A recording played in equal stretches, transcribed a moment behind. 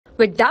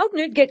With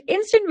Doubtnut, get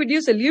instant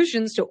video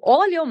solutions to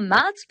all your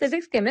maths,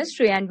 physics,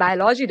 chemistry, and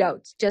biology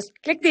doubts. Just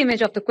click the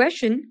image of the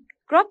question,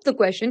 crop the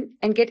question,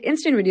 and get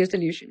instant video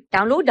solution.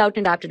 Download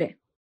Doubtnut app today.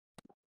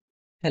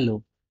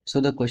 Hello. So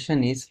the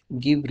question is,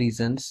 give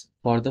reasons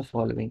for the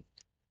following.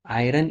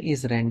 Iron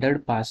is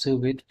rendered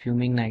passive with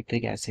fuming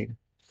nitric acid.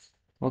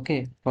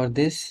 Okay, for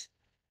this,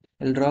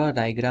 I'll draw a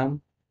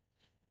diagram.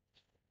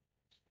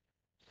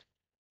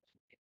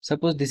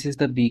 Suppose this is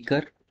the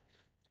beaker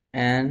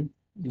and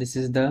this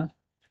is the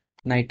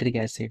nitric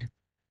acid.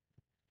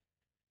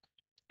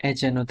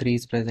 HNO3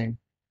 is present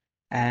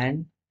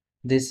and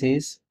this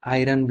is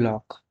iron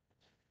block.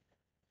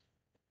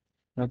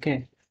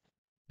 Okay,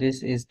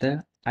 this is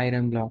the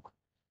iron block.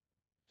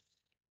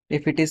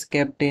 If it is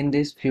kept in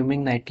this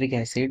fuming nitric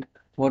acid,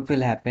 what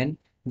will happen?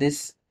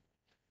 This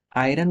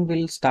iron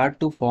will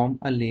start to form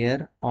a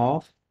layer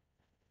of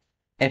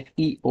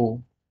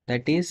FeO,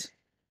 that is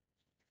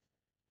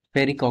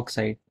ferric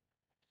oxide.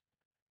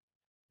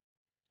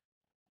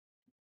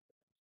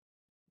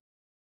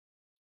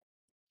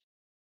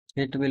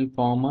 It will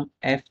form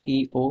a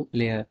FeO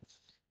layer,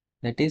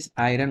 that is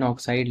iron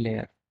oxide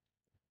layer.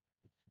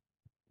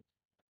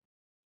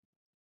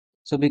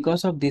 So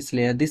because of this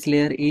layer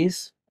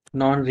is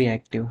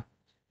non-reactive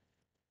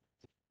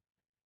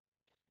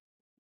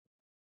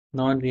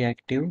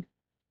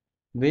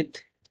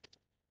with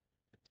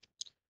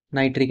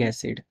nitric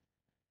acid,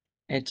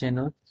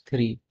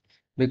 HNO3.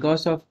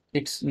 Because of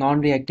its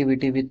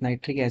non-reactivity with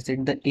nitric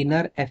acid, the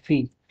inner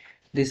Fe,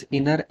 this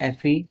inner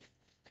Fe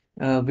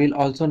will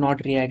also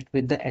not react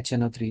with the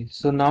HNO3.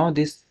 So now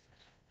this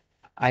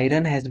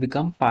iron has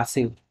become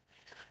passive.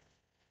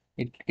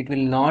 It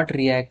will not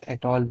react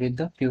at all with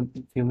the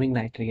fuming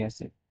nitric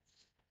acid.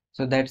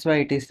 So that's why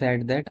it is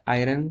said that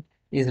iron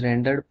is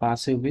rendered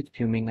passive with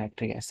fuming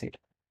nitric acid.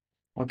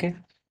 Okay,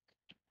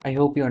 I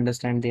hope you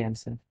understand the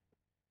answer.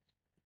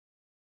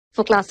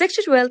 For class 6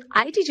 to 12,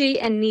 IIT JEE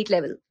and NEET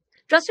level.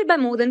 Trusted by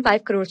more than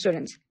 5 crore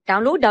students.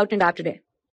 Download Doubtnut app today.